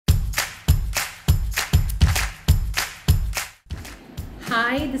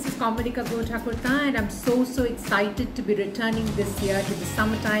Hi, this is Kamalika Thakurta, and I'm so excited to be returning this year to the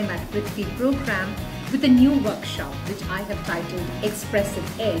summertime at Prithvi program with a new workshop which I have titled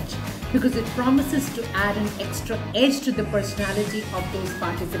Expressive Edge, because it promises to add an extra edge to the personality of those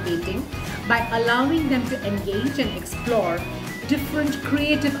participating by allowing them to engage and explore different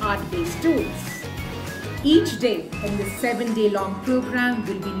creative art-based tools. Each day in this 7-day-long program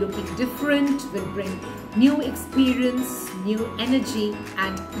will be looking different, will bring new experience, new energy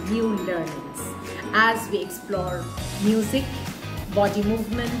and new learnings as we explore music, body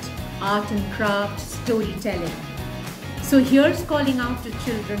movement, art and craft, storytelling. So here's calling out to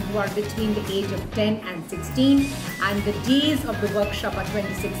children who are between the age of 10 and 16, and the days of the workshop are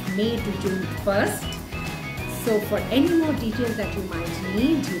 26th May to June 1st. So for any more details that you might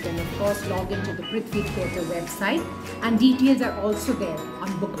need, you can of course log into the Prithvi Theatre website, and details are also there on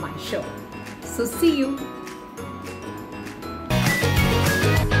Bookmyshow. So see you.